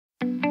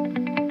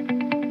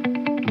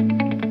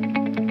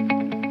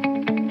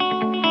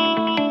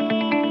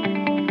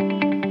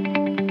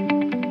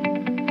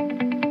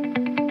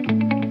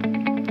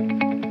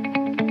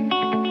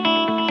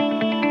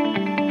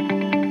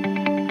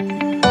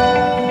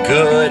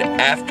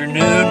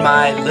afternoon,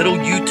 my little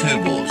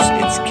YouTubables.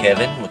 It's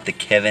Kevin with the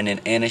Kevin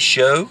and Anna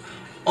Show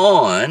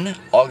on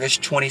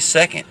August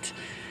 22nd.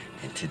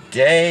 And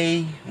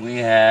today we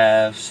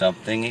have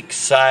something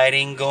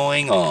exciting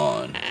going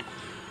on.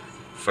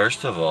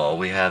 First of all,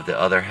 we have the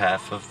other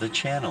half of the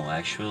channel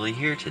actually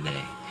here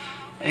today.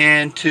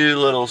 And two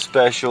little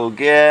special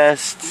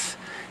guests.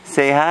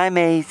 Say hi,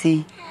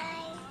 Maisie.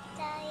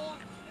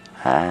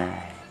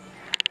 Hi.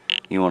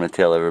 You want to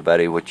tell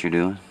everybody what you're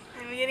doing?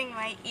 I'm getting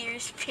my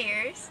ears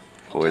pierced.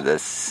 For the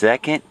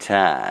second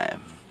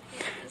time.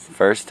 Yes.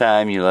 First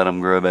time you let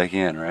them grow back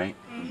in, right?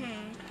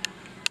 Mm-hmm.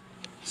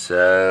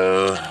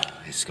 So,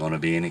 it's going to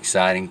be an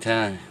exciting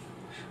time.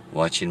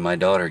 Watching my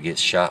daughter get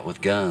shot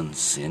with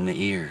guns in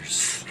the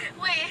ears.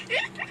 Wait.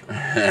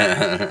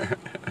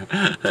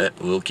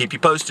 We'll keep you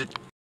posted.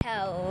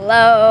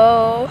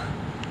 Hello.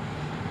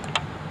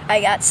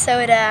 I got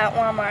soda at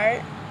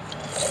Walmart.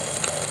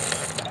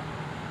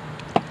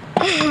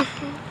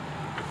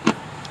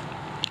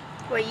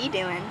 What are you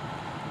doing?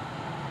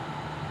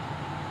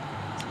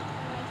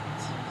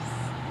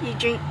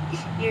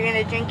 You're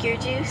gonna drink your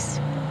juice?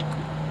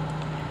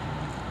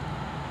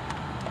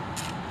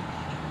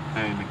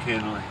 Hey,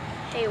 McKinley.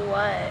 Hey,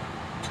 what?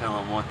 Tell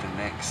them what the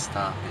next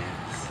stop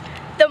is.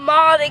 The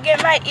mall to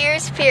get my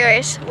ears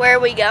pierced. Where are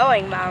we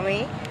going,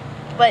 Mommy?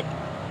 What?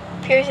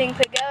 Piercing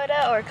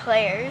Pagoda or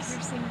Claire's?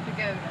 Piercing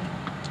Pagoda.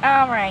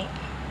 Alright.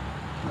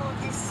 Go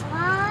this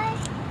way.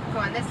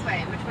 Going this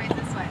way. Which way is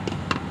this way?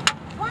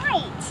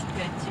 White.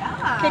 Good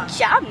job. Good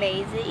job,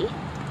 Maisie.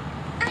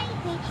 I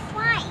think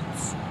white.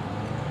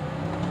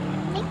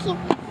 Thank you.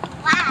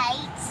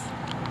 White.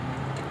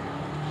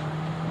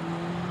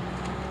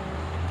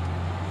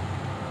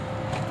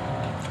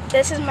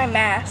 This is my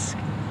mask.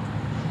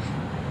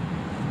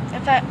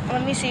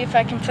 Let me see if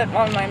I can put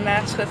on my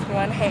mask with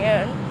one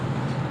hand.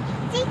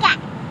 Take it.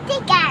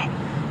 Take it.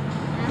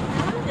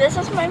 This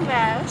is my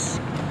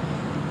mask.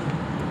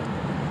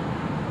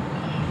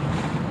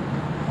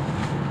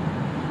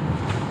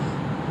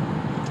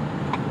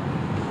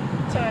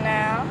 So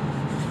now,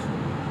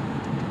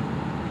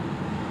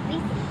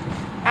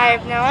 I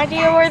have no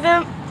idea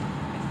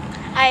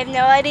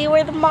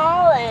where the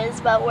mall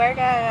is, but we're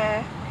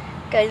gonna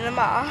go to the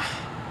mall.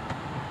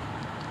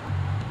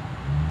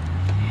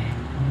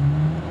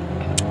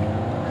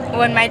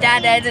 When my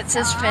dad edits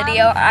this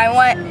video, I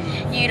want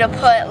you to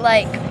put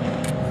like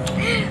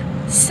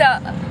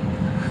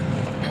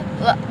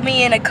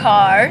me in a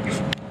car.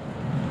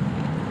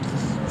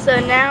 So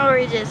now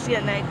we're just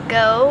gonna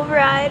go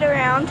ride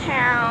around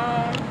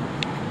town.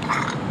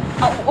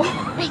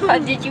 Oh,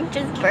 did you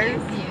just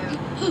burp?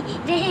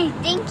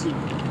 Thank you.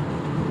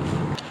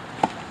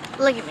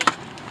 Look at me.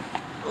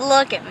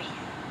 Look at me.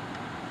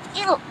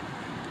 Ew.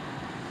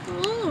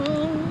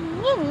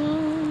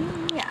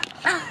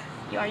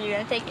 Yeah. Are you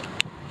gonna take it?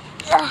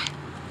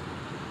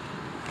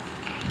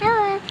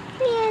 Hello.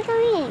 We are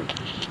going.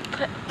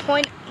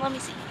 Point. Let me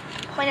see.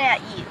 Point it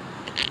at you.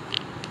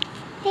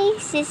 Hey,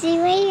 Sissy,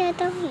 where are you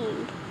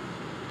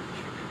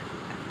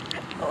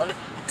going?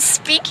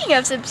 Speaking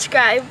of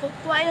subscribe,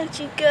 why don't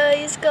you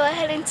guys go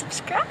ahead and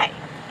subscribe?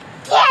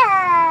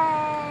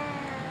 Yeah.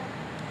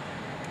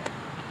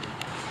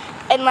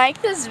 And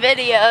like this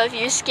video if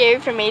you're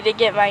scared for me to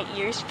get my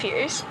ears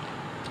pierced.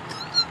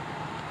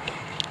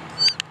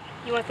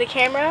 You want the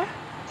camera?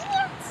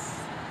 Yes.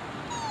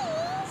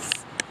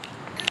 Yes.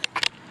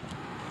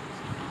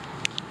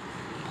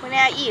 Point it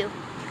at you.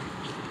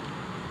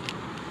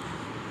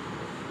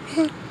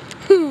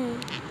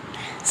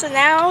 So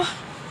now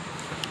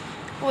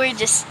we're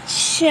just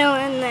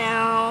chilling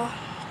now.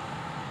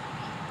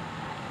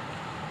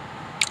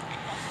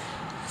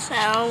 So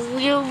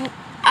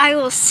I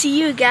will see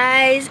you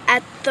guys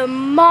at the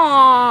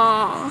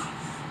mall.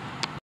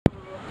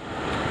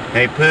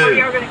 Hey, Pooh. Oh,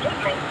 you're going to get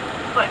me.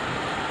 What?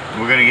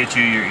 We're going to get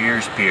you your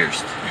ears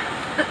pierced.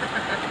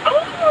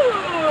 Oh!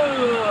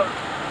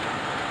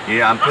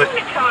 Yeah, I'm going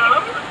to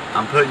come.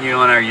 I'm putting you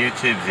on our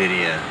YouTube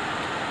video.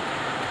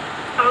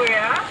 Oh,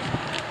 yeah?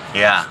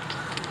 Yeah.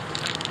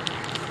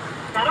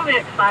 That'll be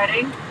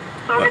exciting.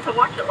 So I'll get to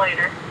watch it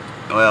later.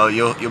 Well,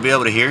 you'll be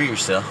able to hear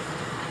yourself.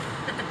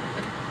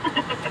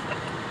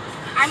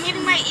 I'm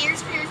getting my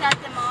ears pierced at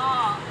the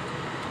mall.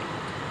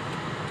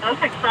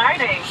 That's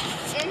exciting.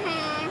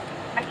 Mm-hmm.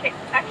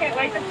 I can't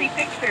wait to see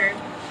pictures.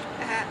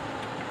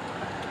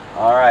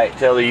 All right,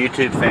 tell the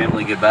YouTube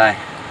family goodbye.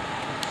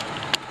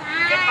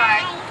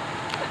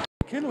 Goodbye.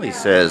 Kinley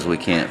says we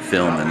can't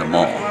film in the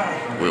mall.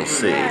 We'll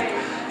see.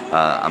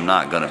 I'm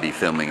not going to be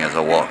filming as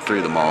I walk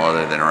through the mall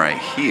other than right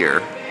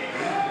here.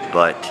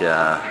 But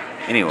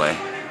anyway,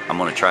 I'm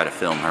going to try to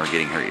film her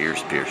getting her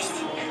ears pierced.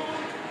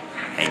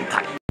 Hang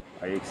tight.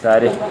 Are you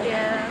excited?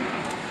 Yeah.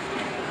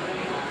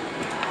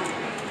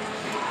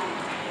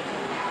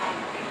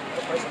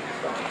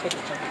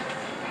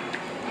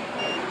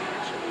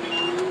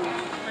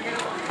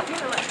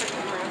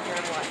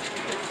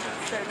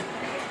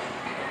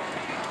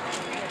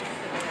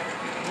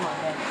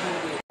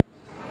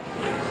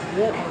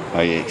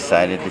 Are you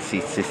excited to see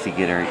Sissy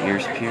get her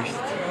ears pierced?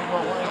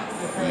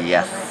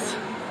 Yes.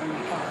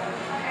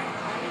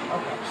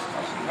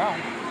 Oh.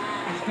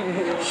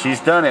 She's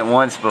done it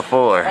once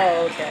before.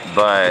 Oh, okay.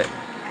 But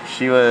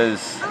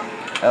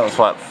that was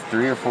what,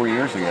 3 or 4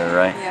 years ago,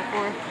 right? Yeah,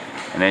 4.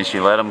 And then she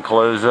let them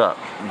close up.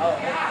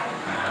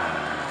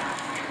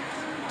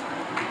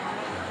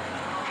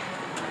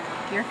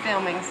 You're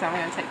filming, so I'm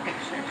going to take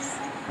pictures.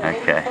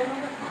 Okay.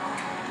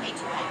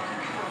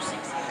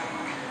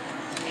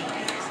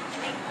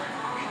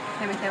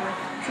 Camera.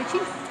 Say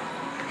cheese.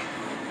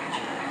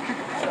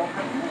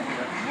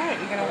 Alright,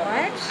 you going to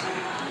watch?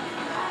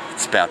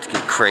 It's about to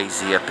get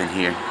crazy up in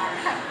here.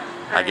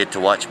 I get to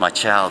watch my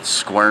child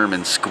squirm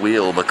and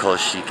squeal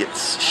because she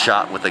gets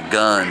shot with a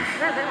gun.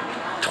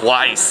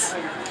 Twice.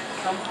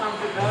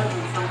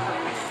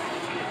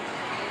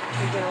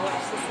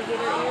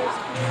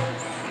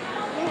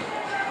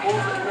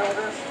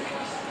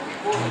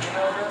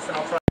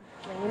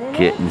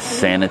 Getting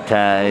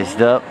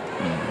sanitized up.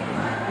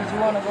 Did you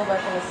want to go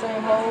back in the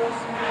same holes?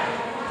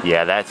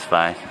 Yeah, that's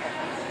fine.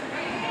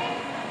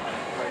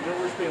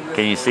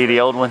 Can you see the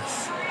old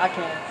ones? I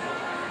can.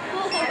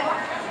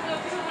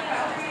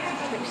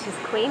 She's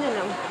cleaning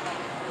them.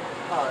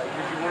 Alright,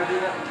 did you want to do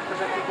that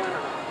protective one or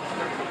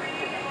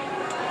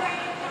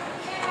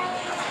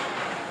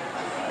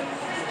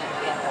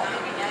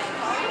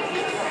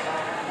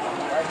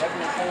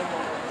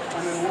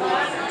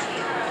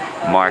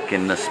not?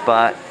 Marking the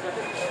spot.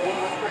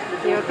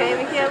 You okay,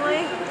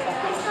 McKinley?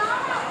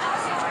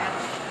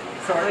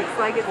 Looks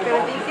like it's going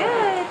to be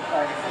good.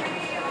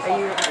 Are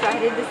you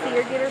excited to see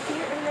her get her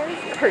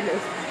nose? Her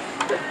nose.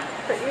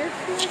 Her ears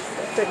pierced?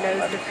 The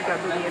nose that she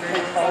got booty in her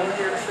nose.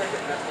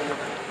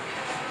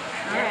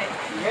 Alright.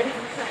 You ready?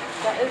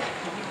 That is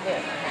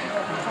good.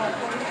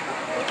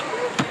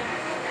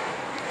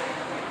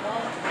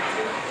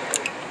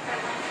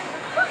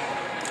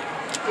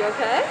 You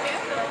okay?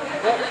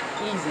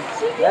 Easy.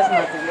 That's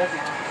nothing. That's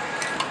nothing.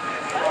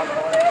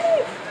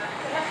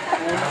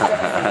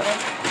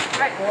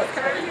 Right, come over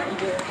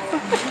here.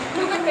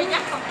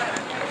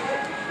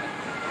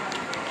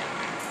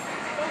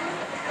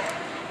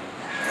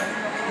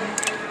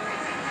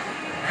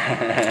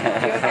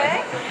 You okay?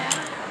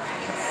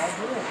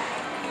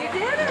 You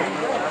did it.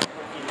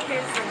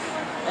 Here's some.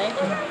 Thank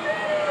you.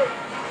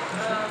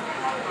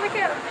 Look at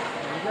him.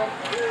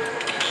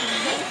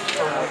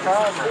 No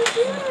problem.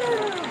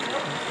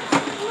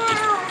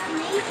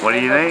 What do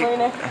you think?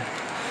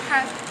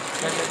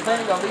 If you're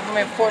cleaning, gonna leave them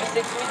in 4 to 6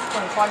 weeks,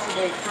 clean twice a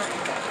day.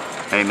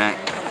 Hey, Mac.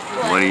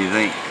 What do you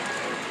think?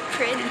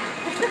 Pretty.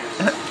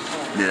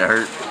 Did it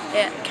hurt?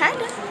 Yeah,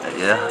 kinda.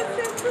 Yeah.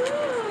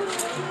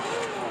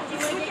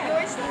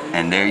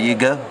 And there you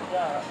go.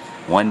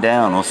 One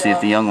down. We'll see if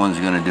the young one's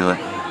going to do it.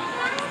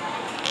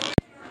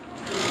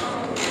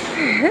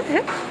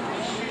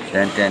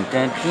 Dun, dun,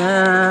 dun,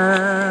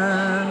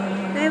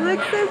 dun. They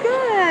look so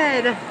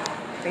good.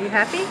 Are you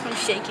happy? I'm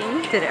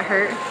shaking. Did it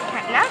hurt?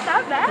 Not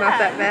that bad. Not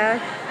that bad.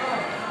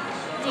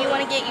 Do you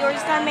want to get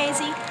yours done,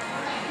 Maisie?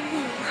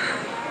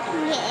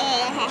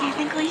 Yeah. Do you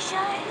think we should?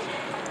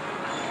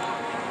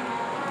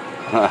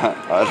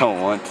 I don't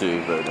want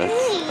to, but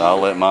I'll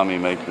let Mommy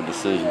make the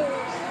decision.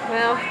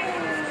 Well,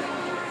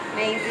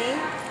 Maisie,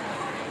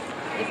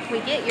 if we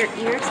get your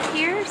ears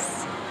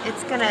pierced,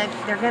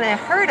 they're gonna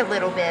hurt a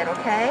little bit,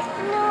 okay?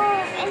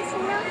 No, it's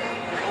not.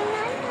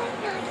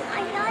 I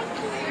like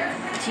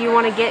it. Do you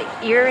want to get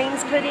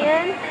earrings put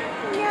in?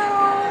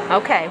 No.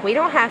 Okay, we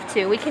don't have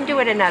to. We can do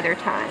it another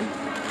time.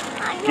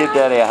 Give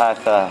Daddy a high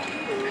five.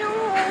 No.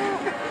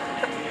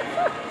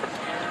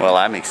 Well,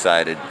 I'm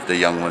excited the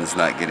young one's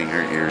not getting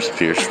her ears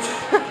pierced.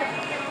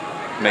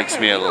 Makes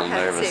me a little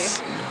nervous.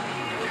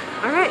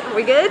 All right,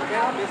 we good?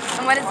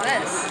 And what is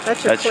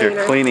this? That's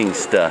your cleaning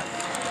stuff.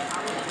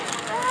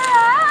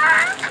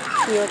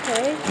 You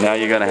okay? Now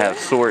you're going to have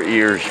sore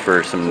ears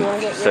for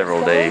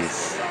several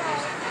days.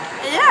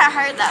 It didn't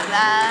hurt that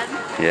bad.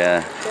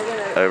 Yeah,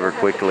 over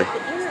quickly.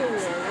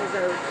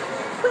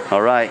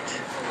 All right,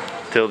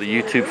 tell the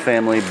YouTube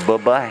family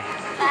bye-bye.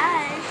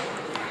 Bye.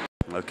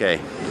 Okay,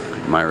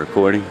 am I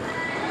recording?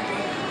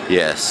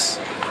 Yes.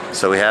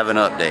 So we have an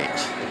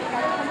update.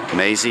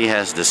 Maisie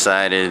has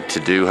decided to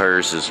do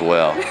hers as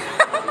well.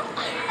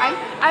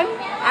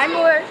 I'm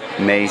more.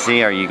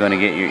 Maisie, are you going to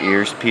get your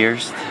ears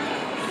pierced?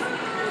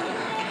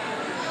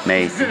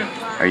 Maisie,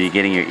 are you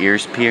getting your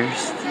ears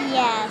pierced?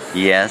 Yes.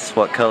 Yes.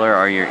 What color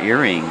are your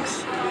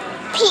earrings?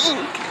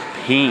 Pink.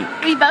 Pink.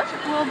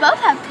 We'll both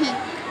have pink.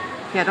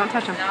 Yeah, don't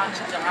touch them.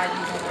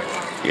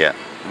 Yeah.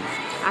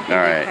 I can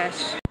All right.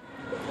 push.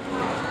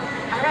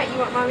 All right, you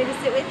want Mommy to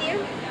sit with you?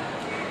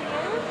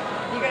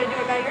 You gonna do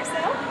it by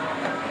yourself?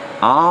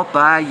 All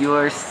by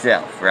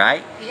yourself,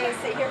 right? You gonna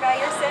sit here by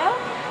yourself?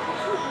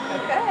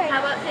 Okay. How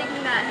about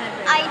taking that head?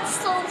 I'm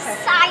so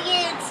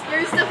excited.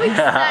 You're so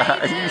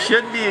excited. You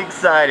should be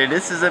excited.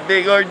 This is a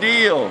big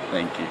ordeal.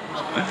 Thank you.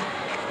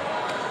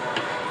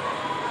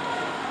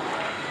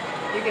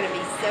 You're gonna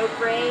be so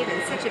brave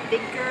and such a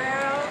big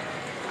girl.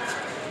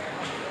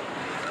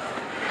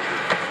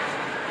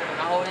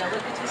 Oh, yeah,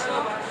 look at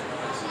yourself.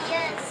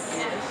 Yes.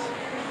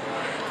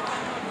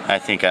 I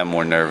think I'm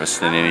more nervous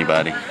than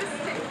anybody.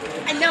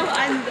 I know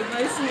I'm the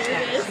most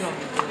nervous.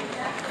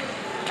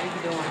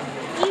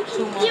 You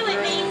can do it,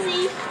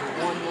 Maisie.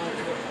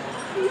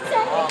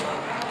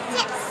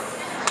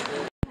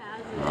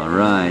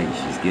 Alright,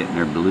 she's getting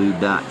her blue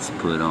dots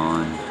put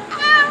on.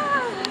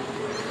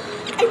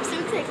 I'm so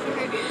excited for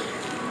her.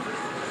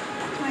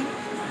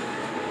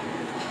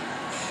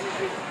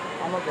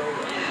 I'm gonna go in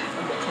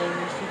between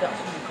these two dots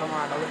when you come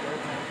around. I'll look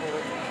everything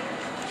forward.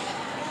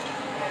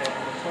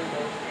 Between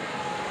those.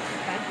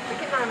 Okay.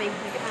 Look at mommy,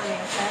 okay?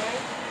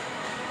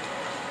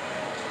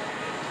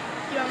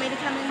 You want me to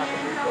come in there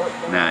and help?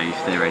 Now you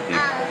stay right there.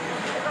 Look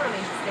at mommy,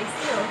 stay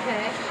still,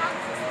 okay?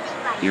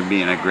 You're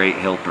being a great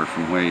helper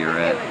from where you're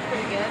Okay, at. look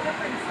pretty good. Go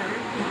for the center.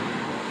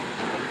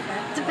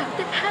 It's about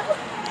to help.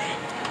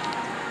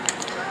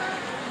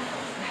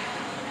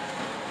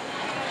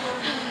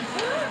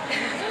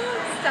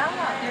 Stop,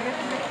 you're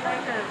gonna make fun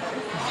of them.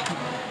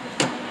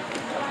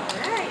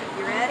 Alright,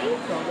 you ready?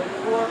 So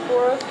look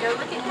for us. Go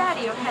look at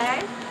daddy, okay?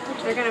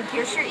 They're gonna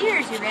pierce your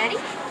ears, you ready?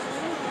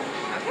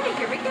 Okay,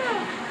 here we go.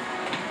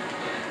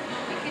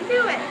 You can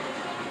do it.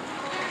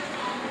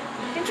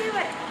 You can do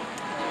it.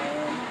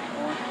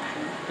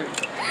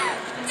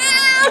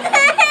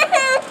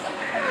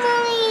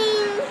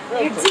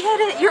 You did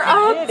it! You're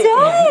all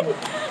done!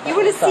 You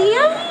wanna see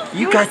them?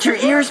 You got your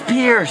ears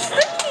pierced!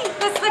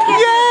 Let's look at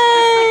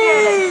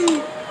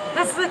Yay!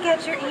 Let's look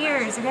at your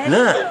ears. Ready?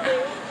 Look,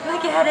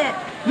 Look at it.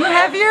 you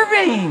have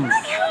earrings!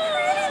 Look how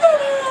pretty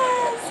that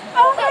is!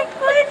 Oh my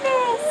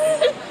goodness!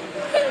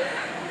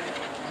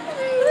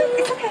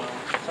 It's okay.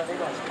 So they're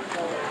gonna stick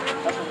forward.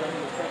 That's what they're gonna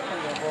do. They're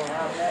gonna go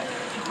around that.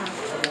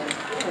 And then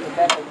in the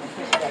back, they're gonna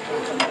push that way.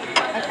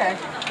 Okay.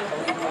 So we're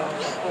gonna go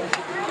 46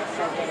 degrees.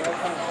 So then they're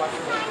coming twice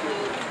a day.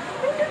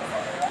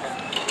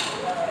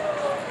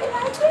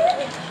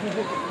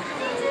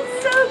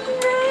 So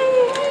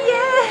great!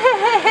 Yay!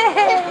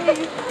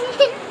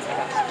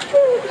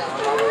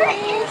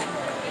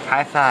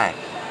 High five.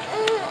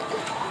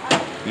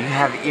 You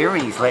have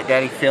earrings. Let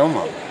Daddy film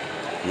them.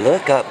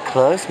 Look up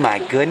close. My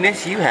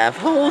goodness, you have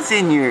holes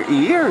in your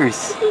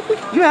ears.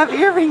 You have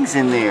earrings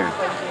in there.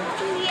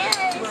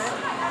 Yes.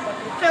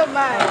 Film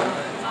mine.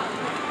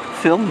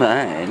 Film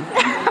mine.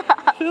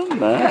 Film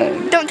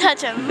mine. Don't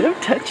touch him.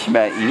 Don't touch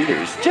my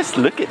ears. Just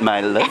look at my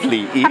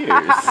lovely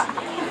ears.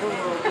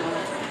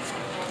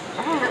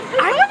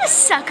 I want a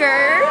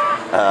sucker.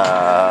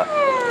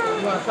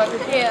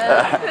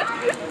 Yeah.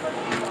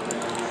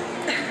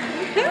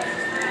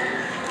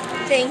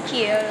 Thank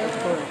you.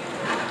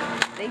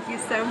 Thank you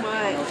so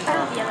much.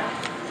 Oh, yellow.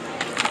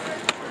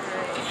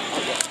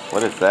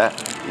 What is that?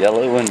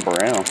 Yellow and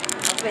brown.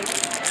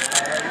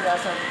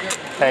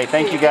 Hey,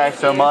 thank you guys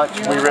so much.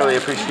 We really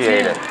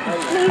appreciate it.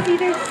 Maybe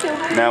they're so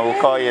Now we'll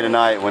call you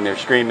tonight when they're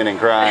screaming and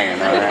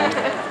crying, all right?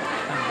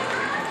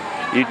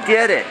 You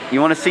did it.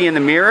 You want to see in the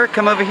mirror?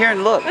 Come over here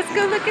and look. Let's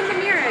go look in the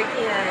mirror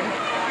again.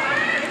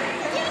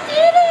 You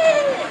did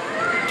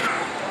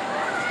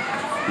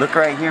it. Look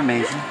right here,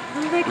 Maisie.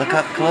 Look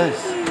up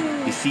close.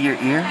 You see your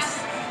ears?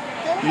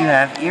 You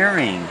have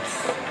earrings.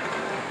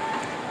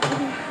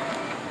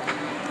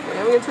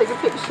 I'm gonna take a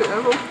picture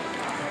of them.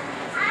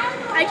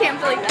 I can't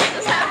believe that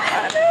just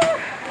happened.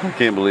 I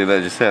can't believe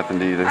that just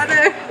happened either. I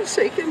know, I'm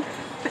shaking.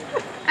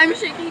 I'm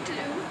shaky too.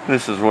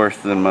 This is worse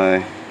than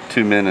my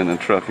 2 men in a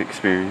truck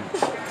experience.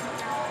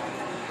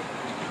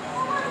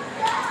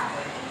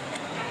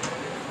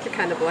 To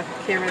kind of block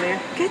the camera there.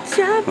 Good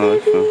job, Oh,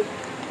 that's baby.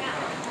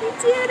 You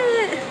did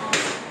it.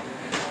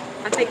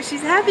 I think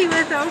she's happy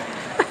with them.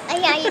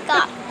 Yeah, you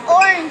got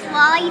orange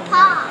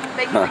lollipop.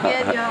 Think we're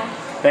good, y'all.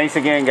 Thanks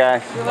again,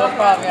 guys. No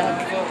problem. Y'all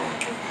have a good one.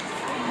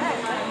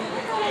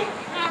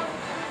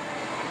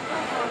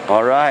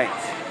 All right.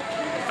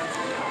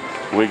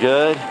 We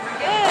good?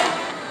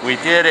 Good. We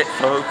did it,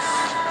 folks.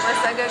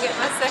 Unless I go get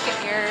my second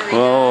ear.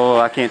 Oh,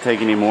 I can't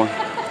take any more.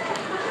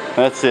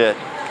 That's it.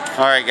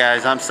 All right,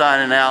 guys, I'm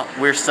signing out.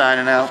 We're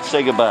signing out.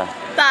 Say goodbye.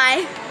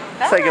 Bye.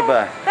 Say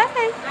goodbye.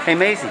 Bye. Hey,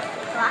 Maisie,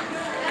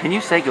 can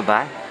you say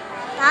goodbye?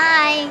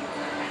 Bye.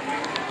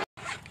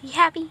 You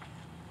happy?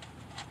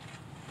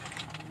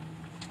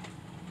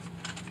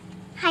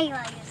 Hi,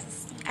 love you,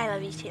 sister. I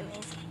love you too,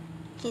 Maisie.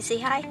 Can you say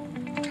hi?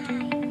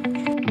 Hi.